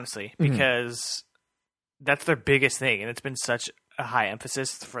me, honestly, because that's their biggest thing, and it's been such a high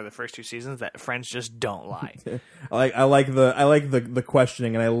emphasis for the first 2 seasons that friends just don't lie. I like the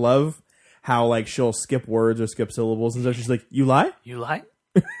questioning, and I love how like she'll skip words or skip syllables and stuff. She's like, "You lie? You lie?"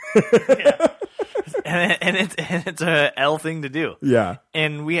 Yeah. And it's a Elle thing to do. Yeah.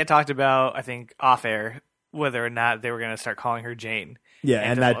 And we had talked about, I think, off air, whether or not they were going to start calling her Jane. Yeah,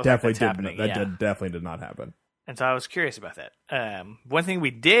 and that definitely happening. definitely did not happen. And so I was curious about that. One thing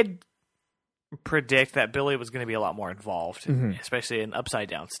we did predict that Billy was going to be a lot more involved, especially in Upside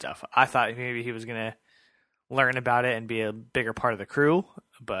Down stuff. I thought maybe he was going to learn about it and be a bigger part of the crew,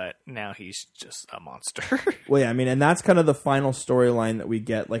 but now he's just a monster. Well, yeah, I mean, and that's kind of the final storyline that we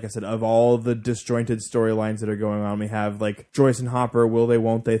get. Like I said, of all the disjointed storylines that are going on, we have like Joyce and Hopper, will they,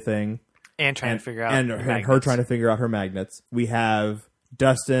 won't they thing. And trying to figure out and her trying to figure out her magnets. We have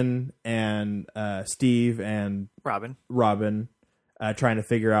Dustin and Steve and Robin trying to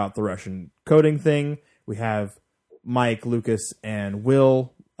figure out the Russian coding thing. We have Mike, Lucas, and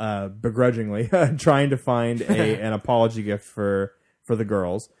Will begrudgingly trying to find an apology gift for the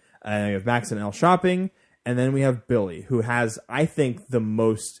girls. And we have Max and Elle shopping, and then we have Billy, who has, I think, the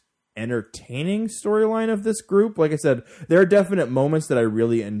most entertaining storyline of this group. Like I said, there are definite moments that I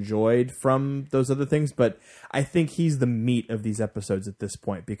really enjoyed from those other things, but I think he's the meat of these episodes at this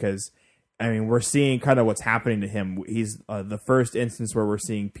point, because I mean, we're seeing kind of what's happening to him. He's the first instance where we're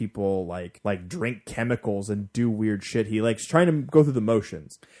seeing people like drink chemicals and do weird shit. He likes trying to go through the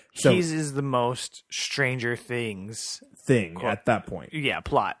motions. So, He's is the most Stranger Things thing at that point. Yeah,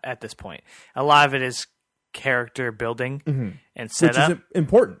 plot at this point. A lot of it is character building and setup. Which is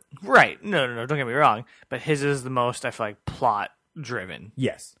important. Right. No, don't get me wrong. But his is the most, I feel like, plot driven.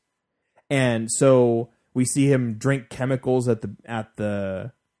 Yes. And so we see him drink chemicals at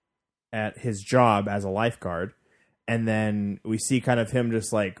his job as a lifeguard, and then we see kind of him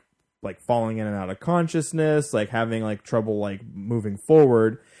just like falling in and out of consciousness, like having like trouble like moving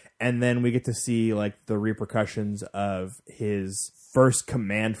forward, and then we get to see like the repercussions of his first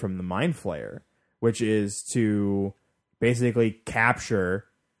command from the Mind Flayer, which is to basically capture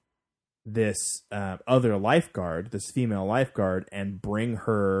this other lifeguard, this female lifeguard, and bring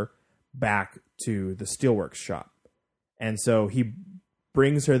her back to the steelworks shop. And so he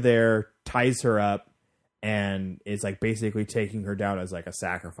brings her there, ties her up, and is like basically taking her down as like a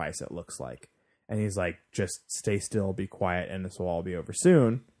sacrifice, it looks like. And he's like, just stay still, be quiet, and this will all be over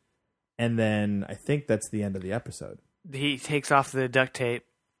soon. And then I think that's the end of the episode. He takes off the duct tape,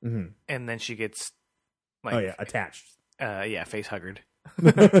 and then she gets like, attached. Face huggered.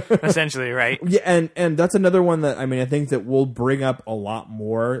 Essentially, right? Yeah, and that's another one that, I mean, I think that we'll bring up a lot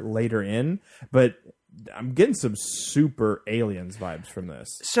more later in, but I'm getting some super Aliens vibes from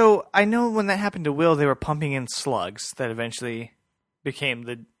this. So I know when that happened to Will, they were pumping in slugs that eventually became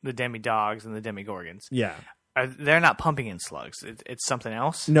the demi-dogs and the demi-gorgons. Yeah. They're not pumping in slugs. It's something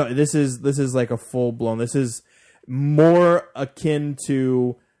else? No, this is like a full-blown, this is more akin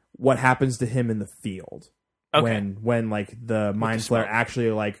to what happens to him in the field. Okay. When like the Mind Flayer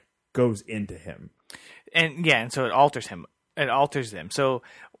actually like goes into him. And so it alters him. It alters them. So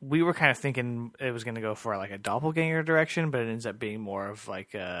we were kind of thinking it was going to go for like a doppelganger direction, but it ends up being more of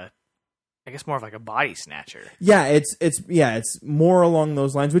like a body snatcher. Yeah, it's more along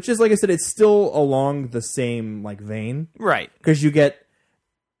those lines, which is, like I said, it's still along the same like vein. Right. Because you get,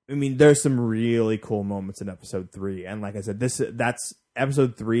 I mean, there's some really cool moments in episode 3. And like I said, that's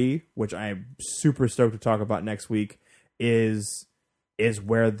episode 3, which I'm super stoked to talk about next week, is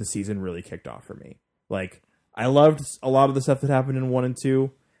where the season really kicked off for me. Like, I loved a lot of the stuff that happened in 1 and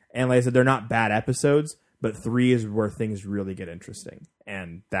 2. And like I said, they're not bad episodes, but 3 is where things really get interesting.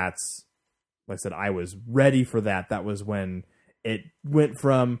 And that's, like I said, I was ready for that. That was when it went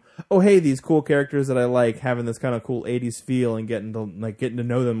from, oh, hey, these cool characters that I like, having this kind of cool 80s feel and getting to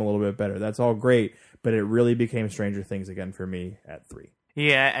know them a little bit better. That's all great. But it really became Stranger Things again for me at 3.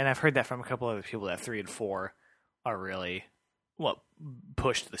 Yeah, and I've heard that from a couple other people that 3 and 4 are really what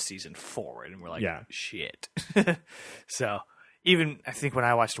pushed the season forward, and we're like, shit. So, Even I think when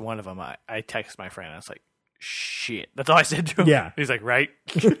I watched one of them, I texted my friend. I was like, "Shit!" That's all I said to him. Yeah. He's like, "Right."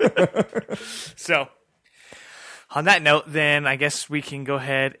 So, on that note, then I guess we can go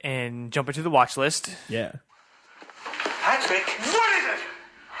ahead and jump into the watch list. Yeah. Patrick, what is it?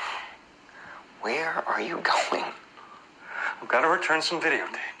 Where are you going? I've got to return some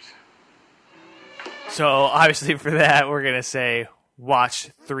videotapes. So obviously, for that, we're gonna say watch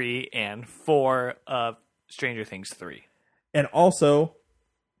 3 and 4 of Stranger Things 3. And also,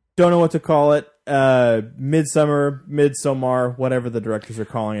 don't know what to call it. Midsummer, Midsommar, whatever the directors are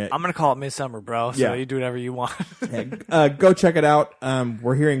calling it. I'm gonna call it Midsummer, bro. So Yeah. you do whatever you want. Go check it out.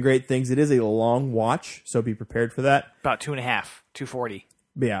 We're hearing great things. It is a long watch, so be prepared for that. About 2.5, 240.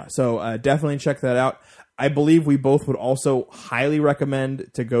 But yeah, so definitely check that out. I believe we both would also highly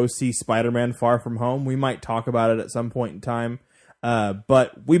recommend to go see Spider-Man Far From Home. We might talk about it at some point in time,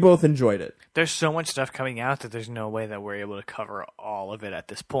 but we both enjoyed it. There's so much stuff coming out that there's no way that we're able to cover all of it at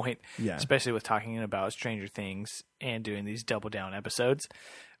this point. Yeah. Especially with talking about Stranger Things and doing these double down episodes.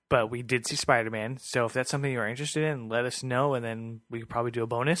 But we did see Spider-Man, so if that's something you're interested in, let us know, and then we could probably do a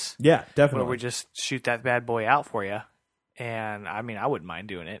bonus Yeah, where definitely. we just shoot that bad boy out for you. And I mean, I wouldn't mind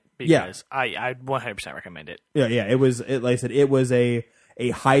doing it because I'd 100% recommend it. Yeah. It was. Like I said, it was a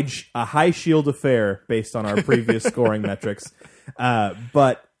high shield affair based on our previous scoring metrics,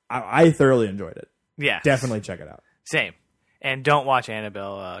 but I thoroughly enjoyed it. Yeah, Definitely check it out. same. And don't watch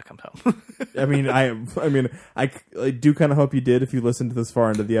Annabelle Comes Home. I mean, I do kind of hope you did if you listened to this far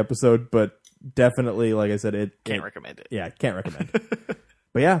into the episode, but definitely, like I said, Can't recommend it. Yeah, can't recommend.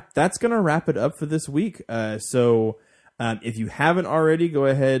 But yeah, that's gonna wrap it up for this week. So if you haven't already, go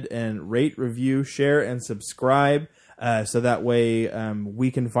ahead and rate, review, share, and subscribe. So that way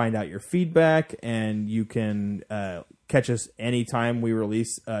we can find out your feedback and you can catch us anytime we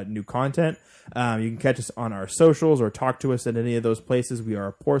release new content. You can catch us on our socials or talk to us at any of those places. We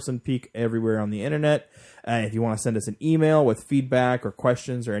are Porcelain Peak everywhere on the internet. If you want to send us an email with feedback or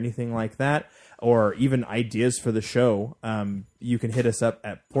questions or anything like that, or even ideas for the show, you can hit us up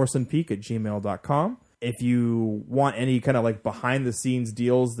at porcelainpeak@gmail.com. If you want any kind of like behind the scenes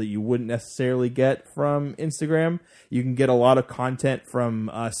deals that you wouldn't necessarily get from Instagram, you can get a lot of content from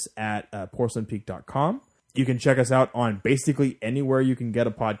us at porcelainpeak.com. You can check us out on basically anywhere you can get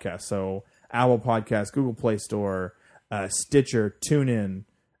a podcast. So Apple Podcasts, Google Play Store, Stitcher, TuneIn,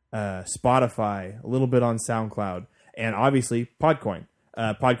 Spotify, a little bit on SoundCloud, and obviously Podcoin.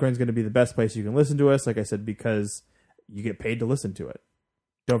 Podcoin is going to be the best place you can listen to us, like I said, because you get paid to listen to it.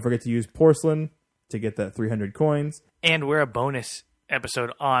 Don't forget to use Porcelain to get that 300 coins. And we're a bonus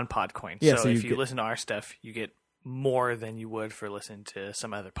episode on Podcoin. Yeah, so so if you you get- listen to our stuff, you get more than you would for listening to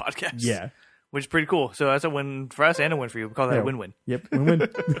some other podcasts. Yeah. Which is pretty cool. So that's a win for us and a win for you. We call that Yeah. a win-win. Yep,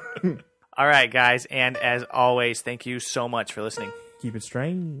 win-win. All right, guys. And as always, thank you so much for listening. Keep it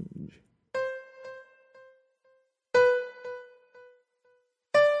strange.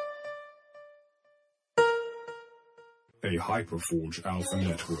 A Hyperforge Alpha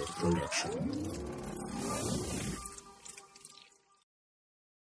Network production.